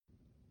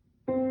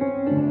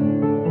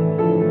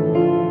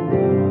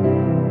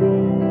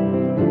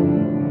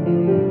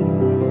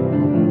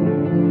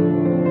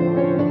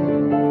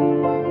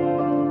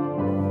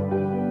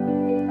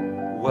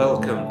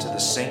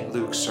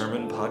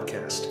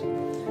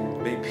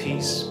May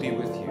peace be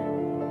with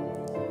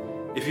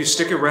you. If you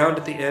stick around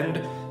at the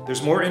end,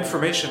 there's more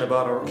information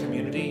about our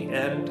community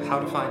and how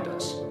to find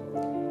us.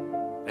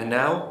 And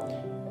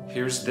now,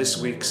 here's this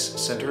week's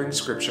Centering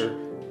Scripture,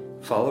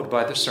 followed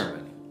by the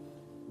sermon.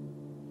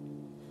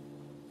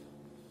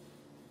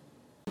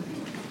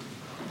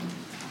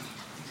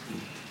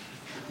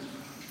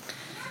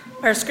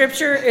 Our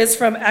scripture is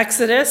from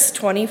Exodus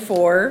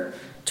 24,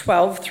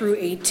 12 through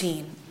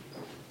 18.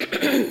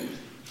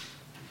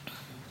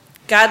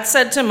 God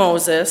said to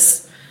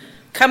Moses,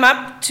 "Come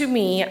up to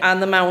me on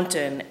the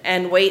mountain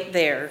and wait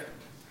there.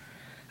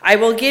 I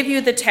will give you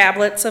the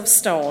tablets of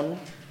stone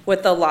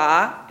with the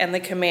law and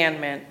the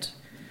commandment,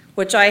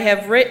 which I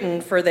have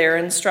written for their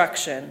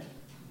instruction."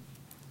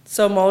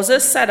 So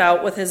Moses set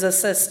out with his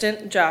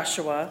assistant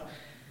Joshua,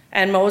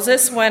 and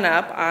Moses went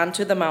up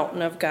onto the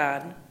mountain of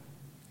God.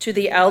 To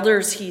the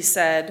elders he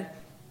said,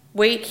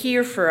 "Wait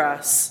here for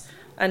us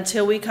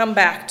until we come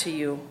back to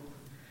you.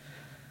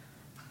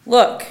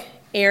 Look,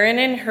 Aaron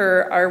and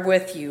Hur are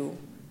with you.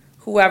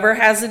 Whoever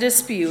has a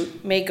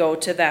dispute may go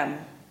to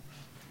them."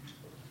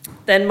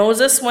 Then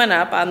Moses went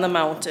up on the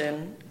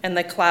mountain, and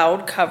the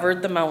cloud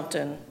covered the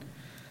mountain.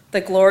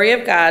 The glory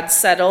of God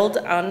settled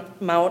on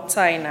Mount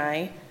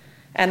Sinai,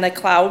 and the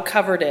cloud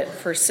covered it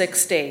for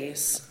 6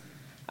 days.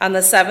 On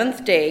the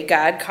seventh day,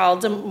 God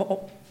called to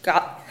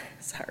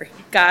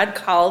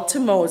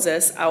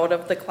Moses out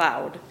of the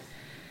cloud.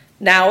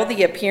 Now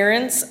the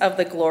appearance of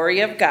the glory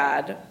of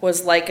God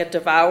was like a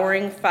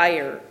devouring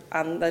fire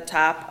on the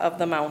top of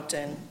the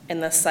mountain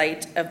in the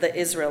sight of the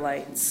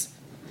Israelites.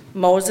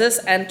 Moses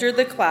entered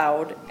the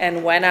cloud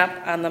and went up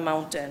on the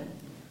mountain.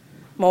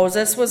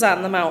 Moses was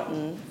on the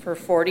mountain for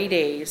 40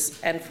 days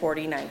and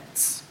 40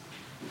 nights.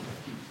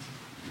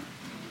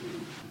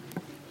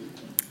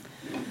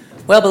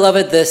 Well,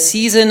 beloved, the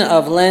season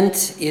of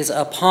Lent is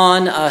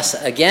upon us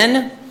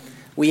again.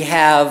 We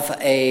have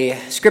a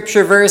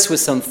scripture verse with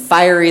some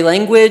fiery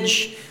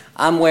language.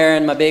 I'm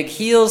wearing my big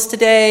heels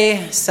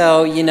today,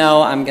 so you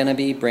know I'm going to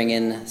be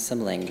bringing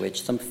some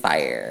language, some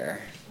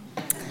fire.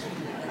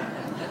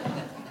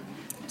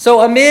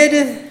 So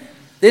amid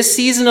this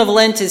season of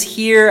Lent is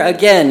here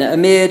again,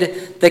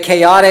 amid the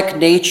chaotic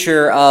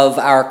nature of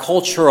our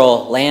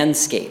cultural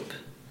landscape,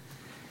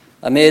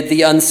 amid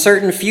the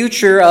uncertain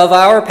future of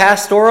our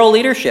pastoral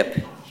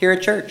leadership here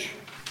at church,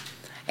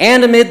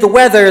 and amid the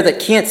weather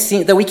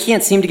that we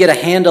can't seem to get a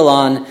handle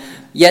on,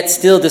 yet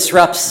still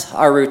disrupts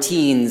our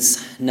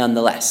routines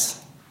nonetheless.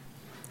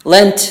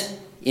 Lent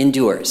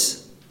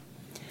endures.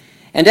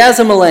 And as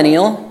a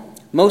millennial,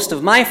 most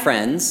of my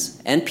friends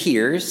and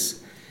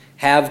peers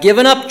have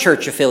given up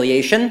church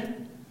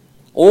affiliation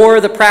or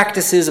the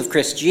practices of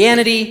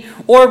Christianity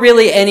or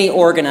really any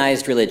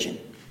organized religion.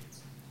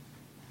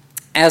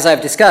 As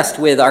I've discussed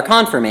with our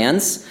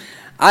confirmands,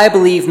 I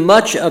believe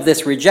much of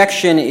this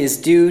rejection is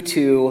due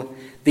to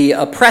the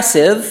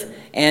oppressive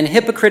and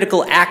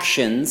hypocritical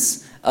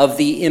actions of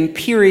the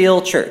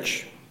imperial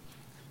church.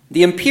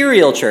 The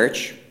imperial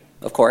church,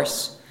 of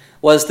course,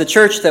 was the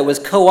church that was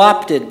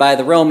co-opted by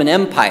the Roman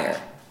Empire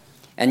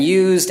and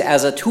used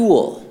as a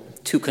tool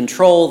to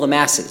control the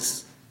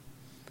masses.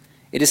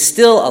 It is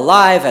still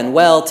alive and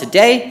well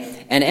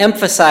today and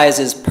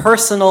emphasizes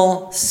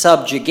personal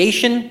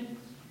subjugation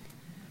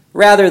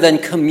rather than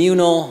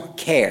communal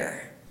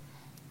care,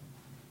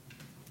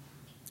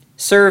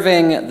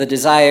 serving the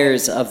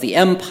desires of the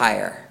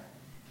empire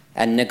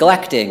and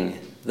neglecting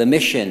the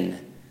mission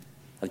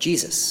of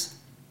Jesus.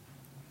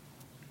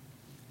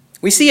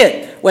 We see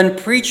it when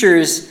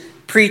preachers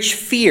preach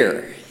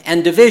fear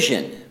and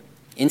division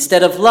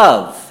instead of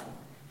love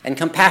and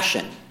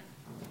compassion.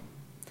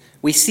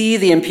 We see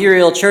the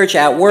imperial church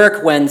at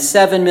work when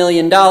 $7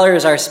 million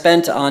are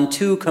spent on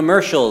 2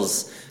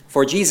 commercials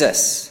for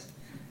Jesus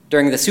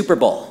during the Super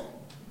Bowl.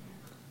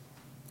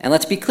 And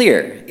let's be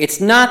clear,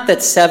 it's not that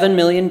 $7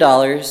 million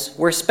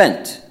were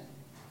spent,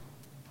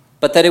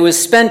 but that it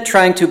was spent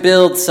trying to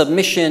build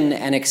submission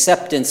and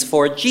acceptance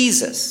for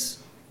Jesus,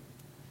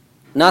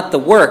 not the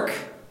work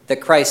that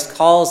Christ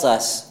calls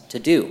us to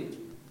do.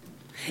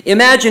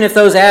 Imagine if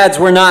those ads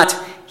were not,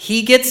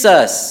 "He gets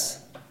us,"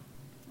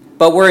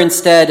 but were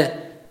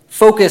instead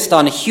focused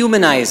on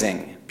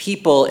humanizing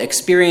people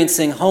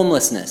experiencing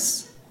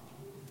homelessness,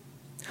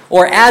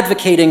 or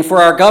advocating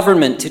for our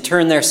government to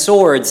turn their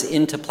swords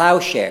into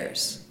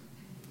plowshares,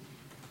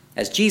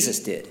 as Jesus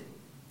did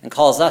and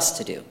calls us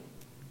to do.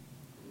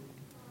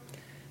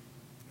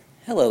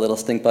 Hello, little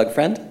stink bug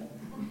friend.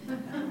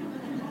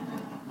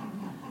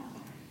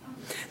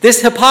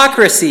 This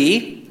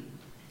hypocrisy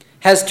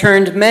has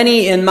turned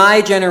many in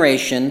my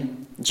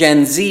generation,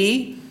 Gen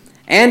Z,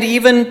 and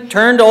even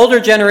turned older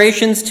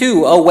generations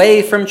too,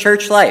 away from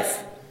church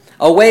life,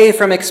 away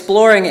from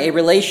exploring a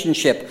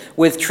relationship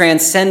with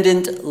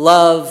transcendent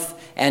love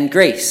and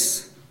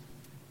grace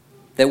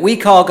that we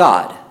call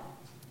God,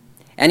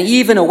 and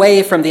even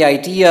away from the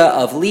idea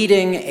of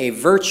leading a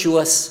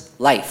virtuous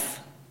life.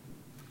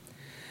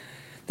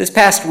 This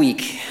past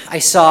week, I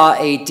saw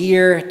a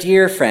dear,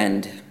 dear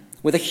friend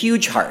with a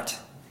huge heart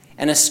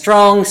and a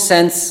strong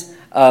sense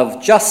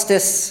of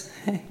justice.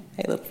 Hey,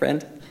 look,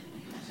 friend.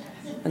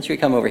 Why don't you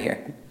come over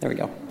here? There we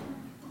go.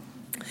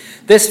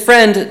 This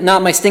friend,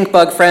 not my stink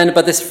bug friend,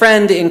 but this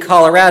friend in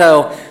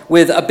Colorado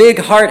with a big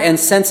heart and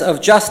sense of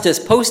justice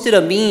posted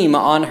a meme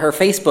on her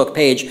Facebook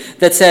page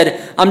that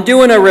said, "I'm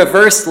doing a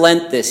reverse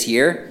Lent this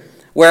year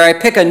where I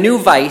pick a new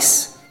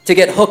vice to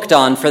get hooked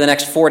on for the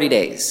next 40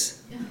 days.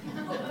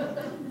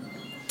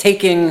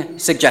 Taking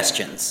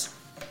suggestions."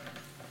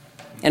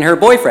 And her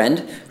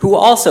boyfriend, who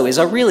also is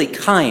a really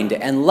kind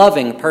and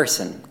loving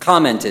person,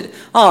 commented,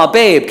 "Aw,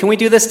 babe, can we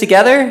do this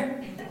together?"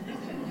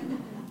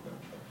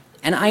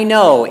 And I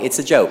know it's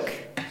a joke,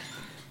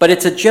 but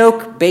it's a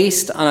joke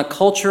based on a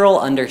cultural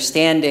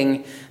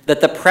understanding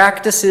that the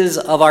practices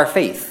of our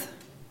faith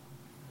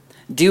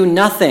do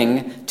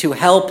nothing to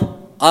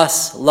help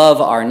us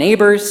love our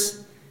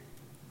neighbors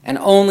and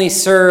only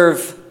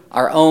serve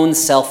our own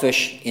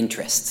selfish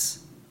interests.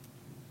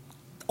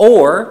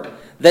 Or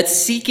that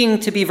seeking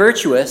to be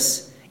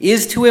virtuous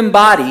is to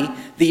embody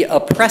the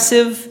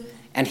oppressive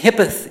and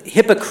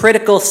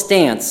hypocritical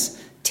stance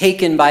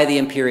taken by the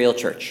imperial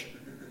church.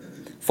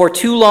 For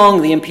too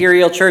long, the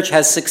imperial church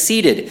has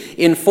succeeded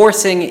in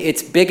forcing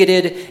its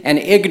bigoted and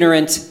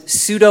ignorant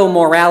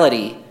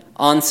pseudo-morality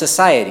on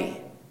society.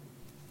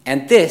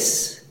 And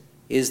this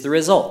is the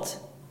result.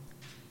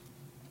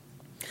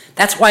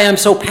 That's why I'm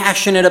so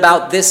passionate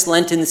about this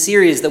Lenten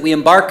series that we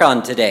embark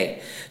on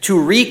today, to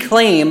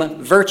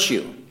reclaim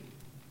virtue.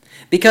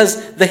 Because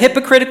the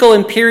hypocritical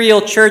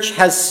imperial church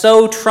has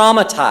so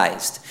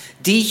traumatized,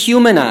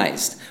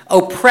 dehumanized,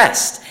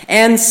 oppressed,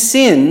 and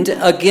sinned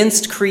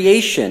against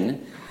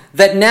creation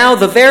that now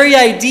the very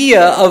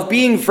idea of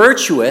being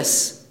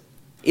virtuous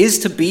is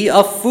to be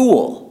a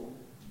fool,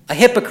 a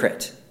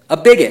hypocrite, a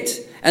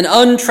bigot, an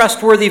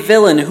untrustworthy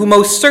villain who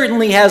most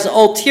certainly has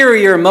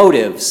ulterior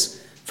motives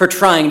for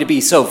trying to be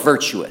so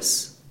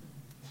virtuous.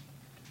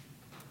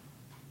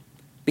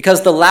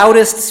 Because the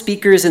loudest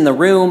speakers in the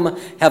room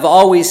have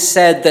always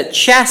said that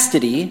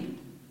chastity,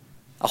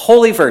 a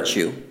holy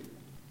virtue,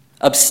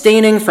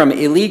 abstaining from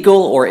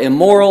illegal or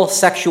immoral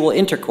sexual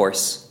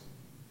intercourse,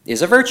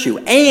 is a virtue.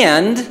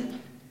 And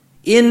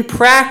in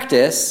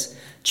practice,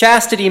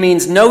 chastity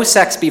means no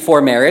sex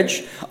before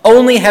marriage,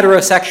 only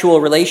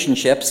heterosexual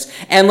relationships,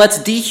 and let's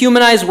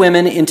dehumanize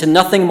women into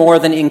nothing more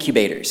than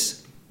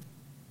incubators.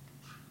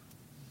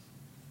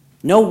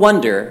 No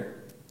wonder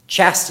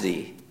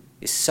chastity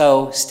is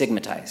so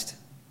stigmatized.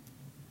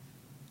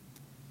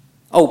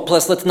 Oh,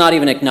 plus let's not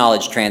even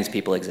acknowledge trans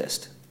people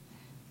exist.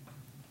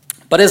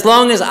 But as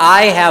long as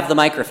I have the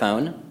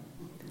microphone,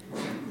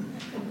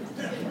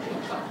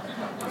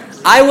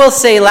 I will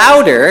say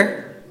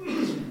louder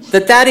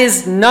that that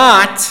is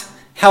not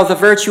how the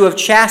virtue of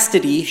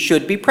chastity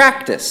should be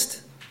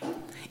practiced.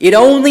 It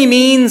only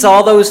means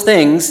all those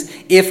things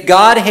if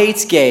God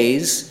hates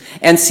gays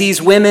and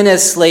sees women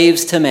as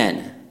slaves to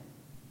men.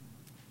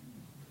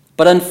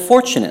 But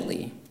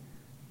unfortunately,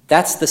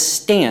 that's the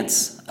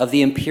stance of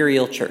the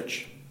imperial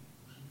church.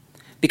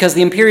 Because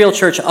the imperial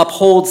church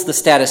upholds the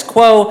status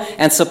quo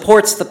and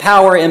supports the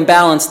power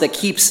imbalance that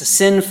keeps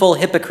sinful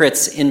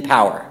hypocrites in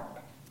power.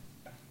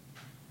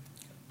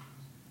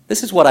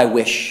 This is what I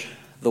wish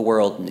the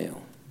world knew.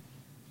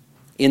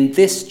 In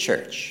this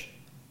church,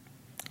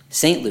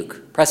 St.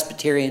 Luke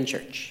Presbyterian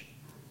Church,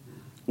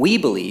 we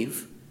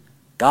believe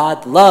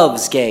God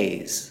loves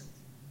gays.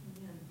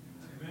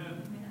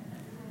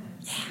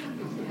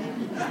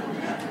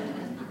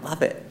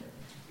 Love it.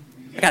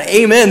 I got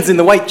amens in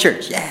the white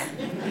church. Yeah.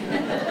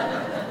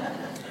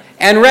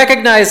 And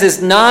recognizes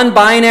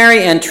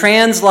non-binary and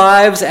trans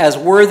lives as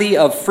worthy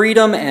of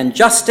freedom and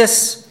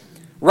justice,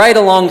 right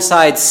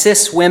alongside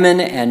cis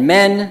women and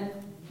men.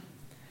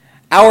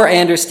 Our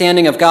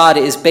understanding of God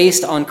is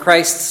based on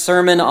Christ's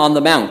Sermon on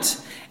the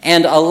Mount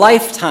and a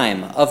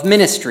lifetime of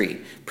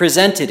ministry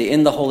presented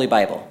in the Holy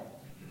Bible.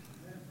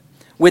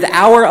 With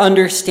our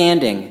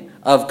understanding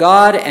of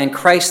God and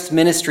Christ's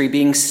ministry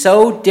being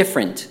so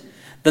different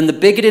than the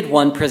bigoted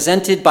one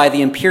presented by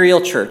the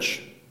imperial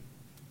church,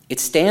 it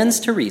stands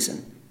to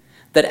reason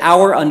that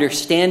our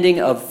understanding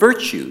of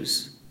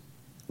virtues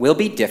will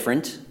be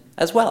different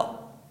as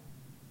well.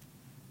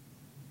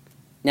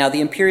 Now,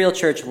 the imperial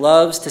church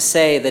loves to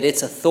say that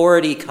its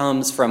authority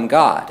comes from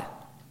God.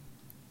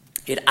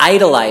 It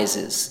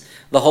idolizes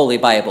the Holy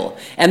Bible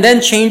and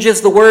then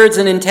changes the words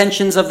and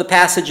intentions of the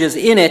passages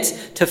in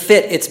it to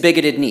fit its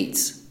bigoted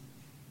needs.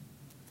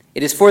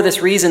 It is for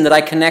this reason that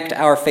I connect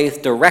our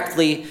faith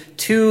directly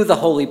to the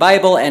Holy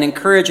Bible and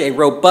encourage a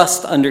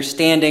robust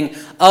understanding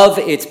of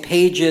its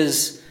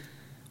pages,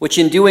 which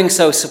in doing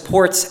so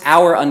supports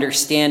our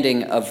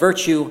understanding of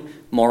virtue,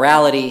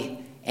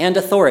 morality, and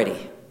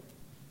authority.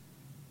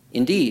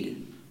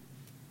 Indeed,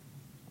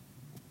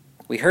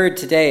 we heard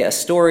today a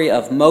story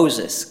of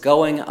Moses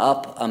going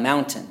up a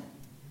mountain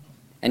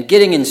and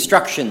getting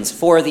instructions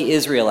for the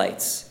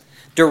Israelites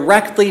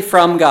directly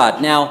from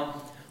God. Now,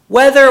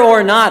 whether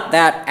or not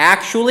that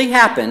actually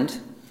happened,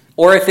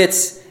 or if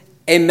it's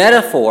a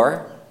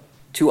metaphor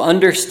to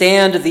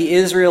understand the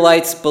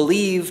Israelites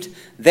believed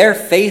their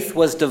faith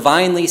was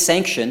divinely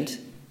sanctioned,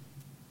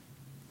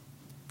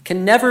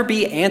 can never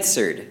be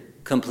answered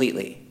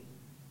completely,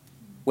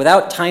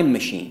 without time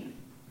machine.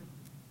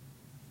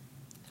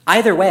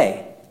 Either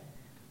way,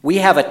 we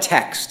have a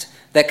text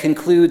that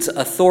concludes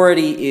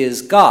authority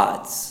is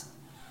God's.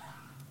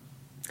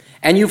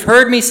 And you've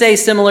heard me say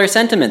similar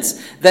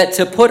sentiments, that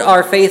to put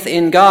our faith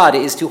in God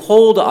is to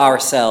hold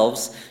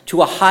ourselves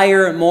to a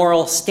higher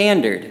moral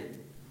standard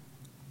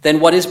than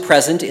what is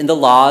present in the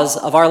laws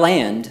of our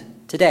land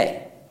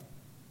today.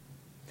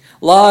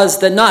 Laws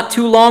that not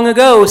too long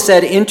ago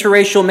said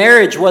interracial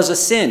marriage was a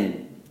sin.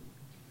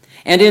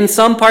 And in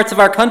some parts of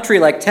our country,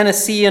 like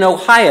Tennessee and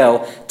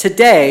Ohio,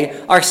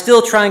 today are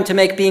still trying to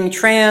make being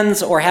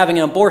trans or having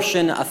an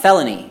abortion a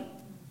felony.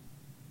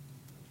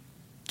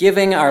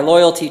 Giving our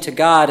loyalty to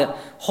God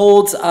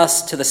holds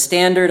us to the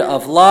standard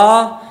of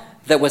law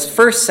that was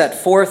first set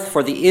forth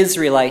for the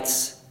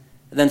Israelites,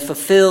 then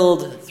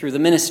fulfilled through the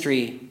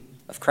ministry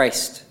of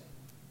Christ.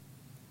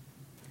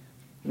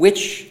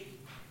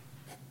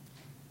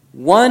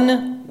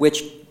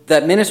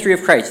 That ministry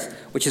of Christ,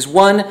 which is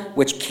one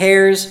which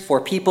cares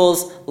for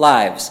people's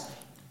lives.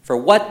 For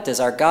what does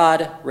our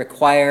God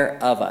require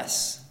of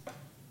us?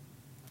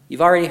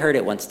 You've already heard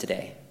it once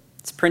today.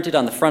 It's printed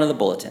on the front of the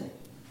bulletin.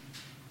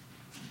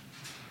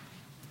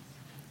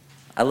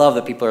 I love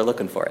that people are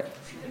looking for it.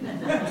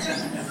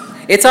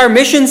 It's our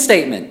mission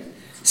statement,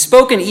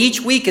 spoken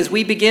each week as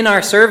we begin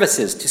our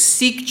services, to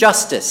seek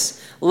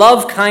justice,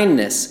 love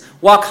kindness,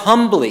 walk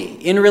humbly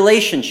in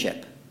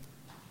relationship.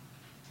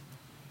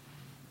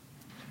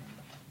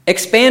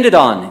 Expanded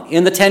on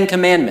in the 10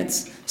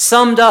 Commandments,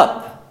 summed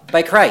up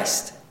by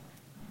Christ.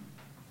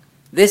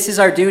 This is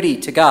our duty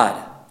to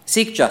God.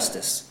 Seek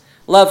justice,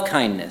 love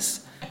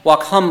kindness,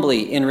 walk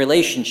humbly in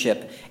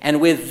relationship, and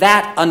with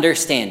that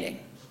understanding,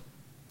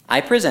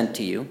 I present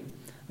to you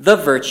the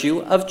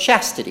virtue of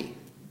chastity,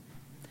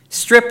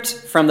 stripped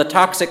from the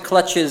toxic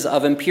clutches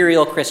of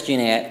imperial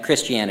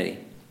Christianity.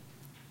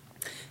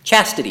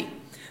 Chastity,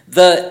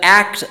 the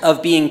act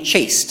of being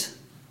chaste.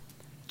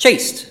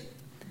 Chaste,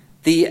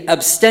 the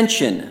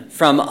abstention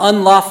from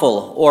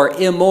unlawful or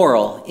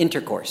immoral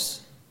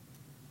intercourse.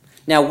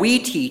 Now, we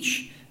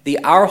teach the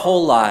Our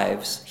Whole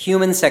Lives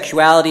Human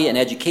Sexuality and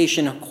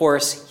Education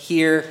course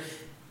here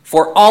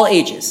for all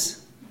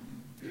ages.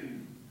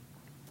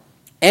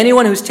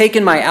 Anyone who's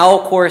taken my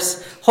OWL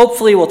course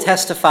hopefully will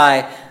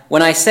testify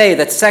when I say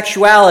that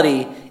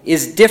sexuality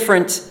is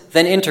different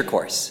than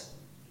intercourse.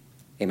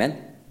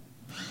 Amen?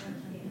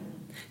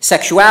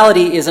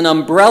 Sexuality is an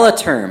umbrella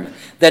term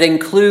that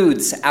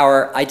includes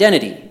our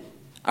identity,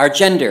 our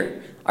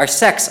gender, our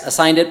sex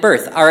assigned at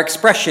birth, our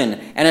expression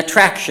and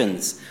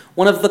attractions.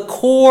 One of the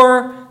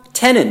core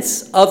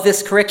tenets of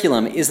this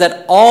curriculum is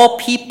that all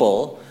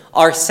people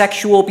are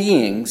sexual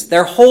beings,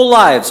 their whole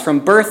lives from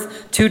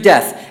birth to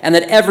death, and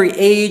that every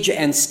age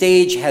and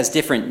stage has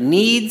different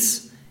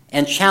needs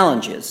and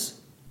challenges.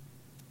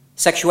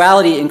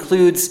 Sexuality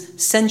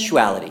includes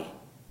sensuality,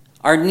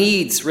 our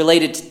needs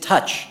related to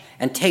touch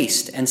and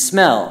taste and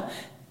smell.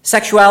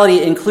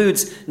 Sexuality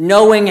includes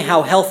knowing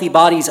how healthy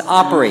bodies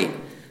operate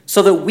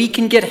so that we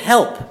can get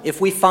help if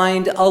we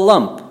find a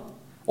lump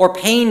or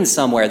pain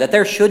somewhere that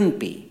there shouldn't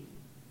be.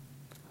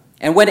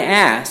 And when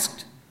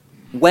asked,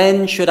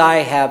 when should I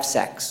have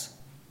sex?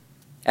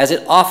 As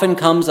it often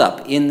comes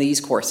up in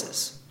these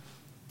courses,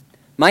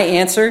 my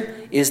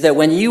answer is that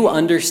when you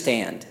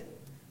understand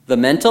the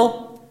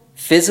mental,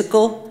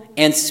 physical,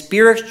 and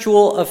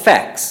spiritual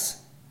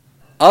effects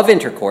of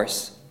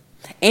intercourse,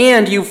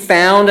 and you've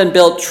found and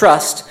built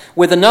trust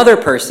with another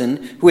person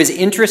who is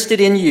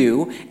interested in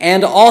you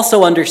and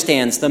also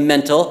understands the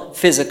mental,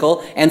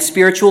 physical, and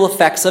spiritual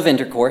effects of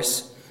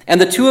intercourse,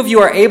 and the two of you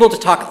are able to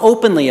talk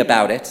openly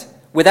about it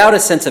without a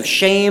sense of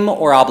shame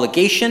or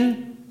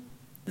obligation,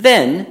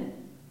 then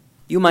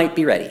you might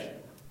be ready.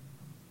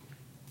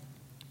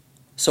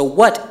 So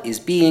what is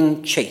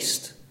being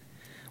chaste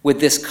with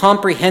this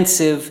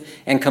comprehensive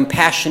and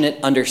compassionate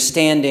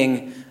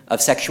understanding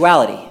of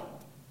sexuality?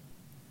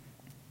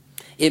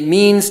 It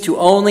means to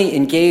only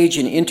engage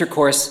in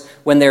intercourse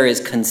when there is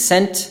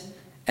consent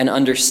and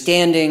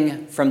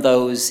understanding from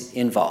those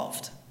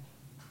involved.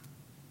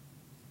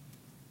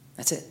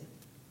 That's it.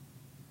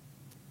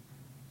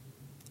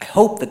 I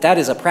hope that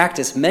is a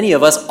practice many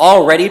of us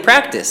already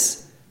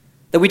practice,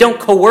 that we don't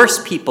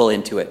coerce people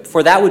into it,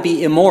 for that would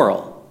be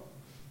immoral.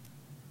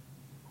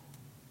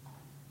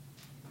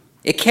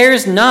 It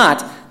cares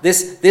not,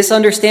 this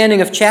understanding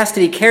of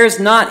chastity cares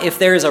not if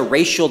there is a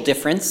racial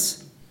difference,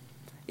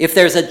 if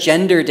there's a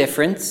gender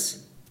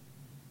difference.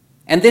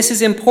 And this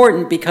is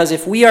important because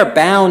if we are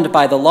bound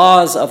by the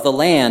laws of the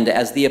land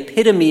as the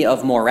epitome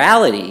of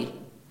morality,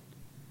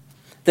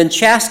 then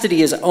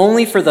chastity is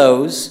only for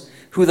those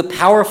who the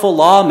powerful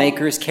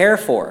lawmakers care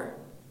for.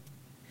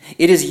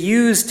 It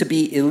used to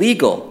be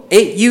illegal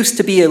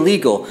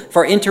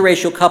for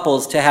interracial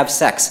couples to have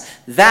sex.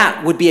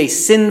 That would be a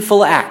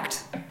sinful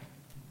act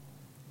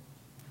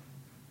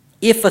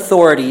if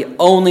authority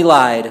only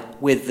lied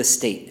with the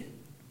state.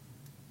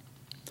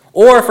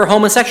 or for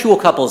homosexual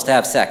couples to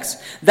have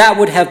sex. That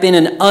would have been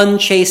an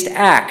unchaste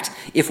act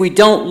if we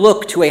don't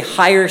look to a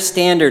higher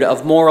standard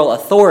of moral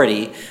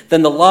authority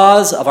than the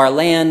laws of our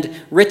land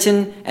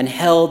written and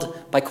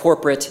held by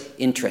corporate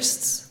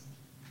interests.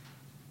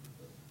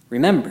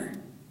 Remember,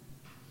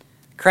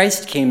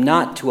 Christ came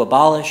not to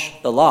abolish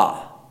the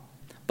law,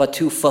 but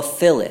to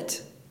fulfill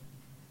it.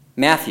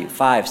 Matthew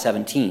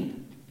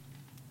 5:17.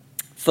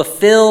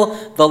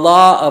 Fulfill the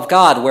law of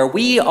God, where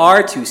we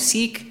are to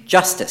seek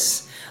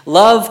justice,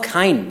 love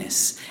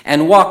kindness,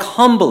 and walk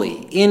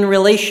humbly in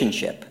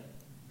relationship.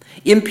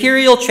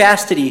 Imperial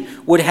chastity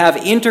would have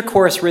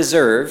intercourse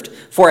reserved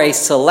for a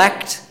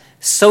select,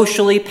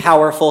 socially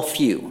powerful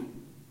few.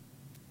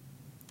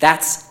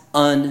 That's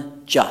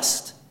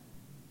unjust.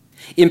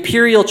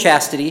 Imperial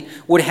chastity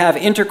would have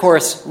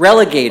intercourse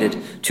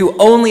relegated to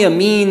only a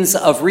means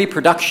of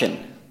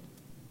reproduction.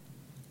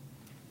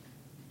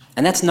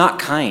 And that's not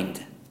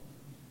kind.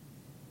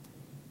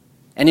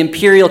 And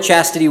imperial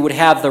chastity would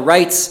have the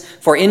rights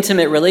for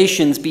intimate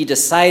relations be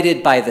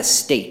decided by the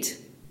state,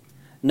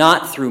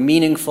 not through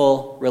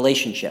meaningful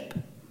relationship.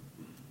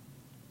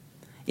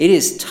 It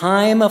is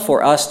time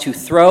for us to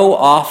throw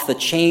off the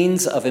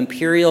chains of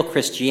imperial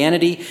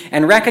Christianity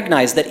and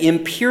recognize that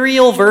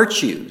imperial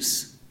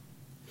virtues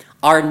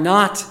are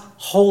not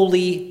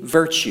holy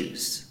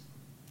virtues.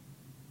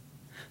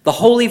 The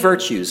holy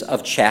virtues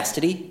of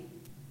chastity,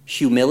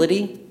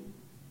 humility,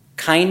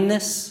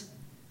 kindness,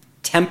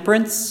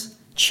 temperance,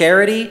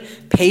 charity,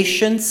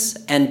 patience,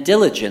 and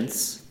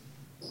diligence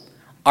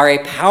are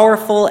a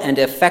powerful and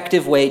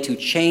effective way to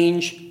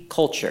change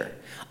culture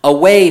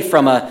away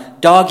from a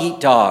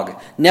dog-eat-dog,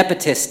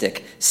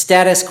 nepotistic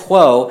status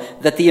quo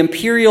that the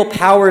imperial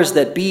powers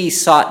that be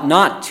sought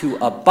not to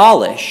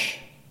abolish,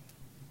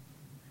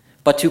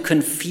 but to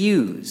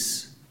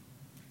confuse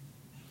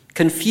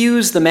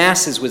the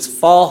masses with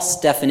false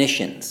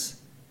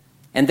definitions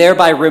and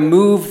thereby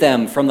remove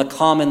them from the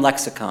common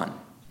lexicon.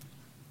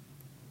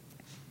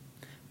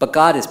 But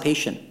God is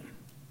patient.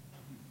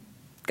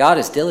 God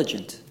is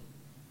diligent.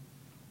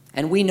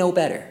 And we know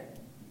better.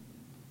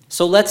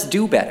 So let's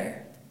do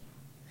better.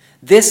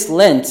 This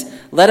Lent,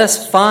 let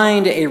us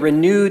find a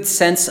renewed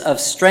sense of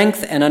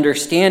strength and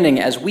understanding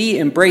as we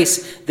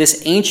embrace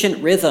this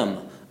ancient rhythm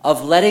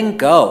of letting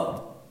go,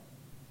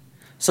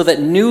 so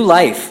that new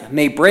life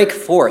may break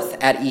forth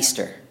at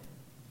Easter.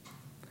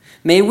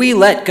 May we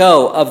let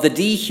go of the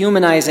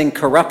dehumanizing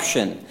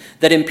corruption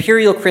that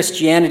imperial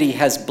Christianity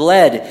has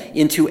bled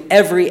into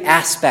every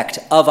aspect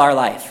of our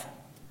life.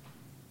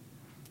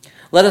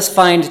 Let us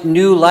find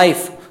new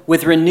life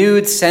with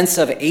renewed sense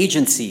of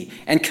agency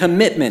and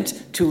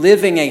commitment to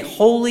living a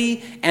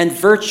holy and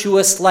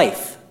virtuous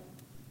life.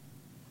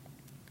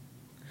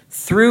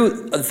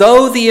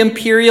 Though the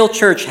imperial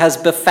church has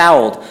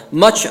befouled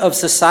much of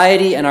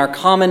society and our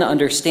common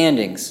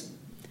understandings,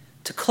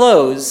 to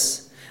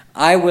close,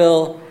 I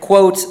will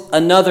quote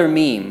another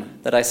meme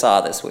that I saw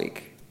this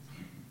week.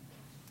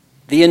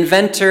 The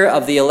inventor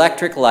of the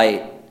electric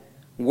light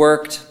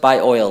worked by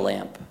oil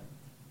lamp.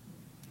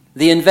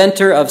 The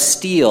inventor of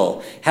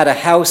steel had a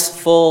house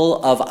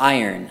full of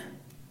iron.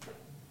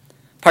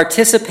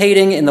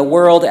 Participating in the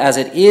world as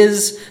it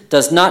is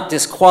does not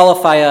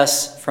disqualify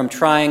us from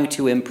trying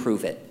to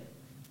improve it.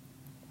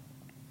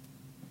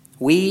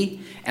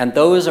 We and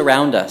those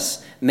around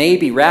us may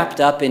be wrapped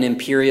up in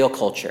imperial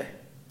culture,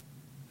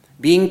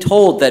 being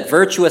told that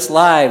virtuous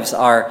lives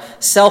are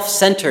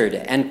self-centered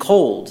and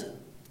cold.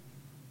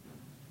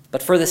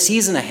 But for the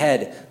season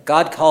ahead,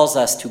 God calls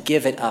us to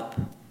give it up.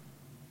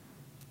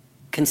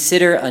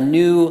 Consider a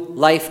new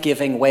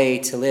life-giving way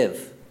to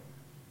live,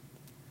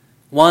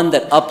 one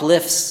that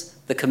uplifts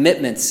the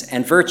commitments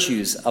and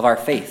virtues of our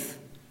faith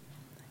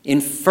in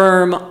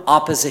firm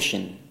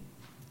opposition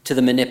to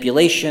the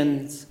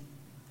manipulations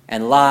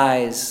and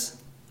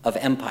lies of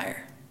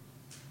empire.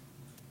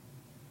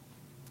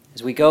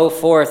 As we go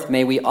forth,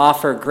 may we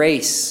offer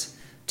grace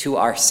to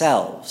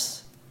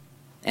ourselves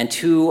and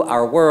to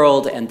our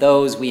world and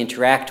those we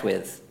interact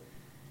with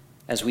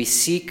as we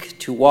seek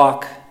to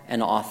walk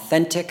an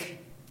authentic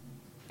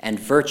and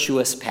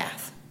virtuous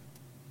path.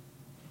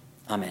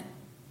 Amen.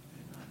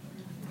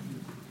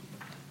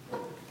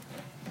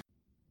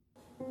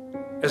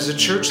 As a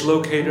church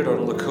located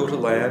on Lakota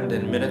land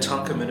in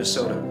Minnetonka,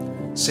 Minnesota,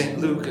 St.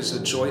 Luke is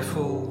a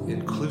joyful,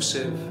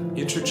 inclusive,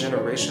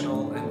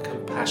 intergenerational, and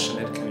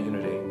compassionate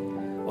community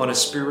on a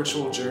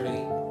spiritual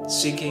journey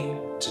seeking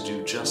to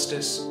do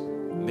justice,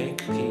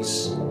 make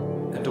peace,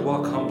 and to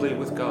walk humbly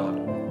with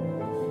God.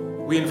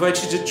 We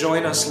invite you to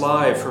join us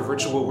live for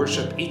virtual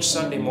worship each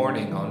Sunday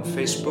morning on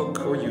Facebook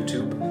or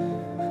YouTube,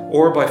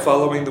 or by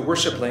following the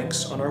worship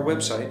links on our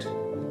website,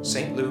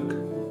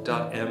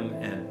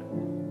 stluke.mn.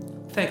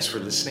 Thanks for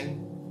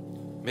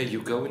listening. May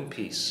you go in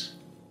peace.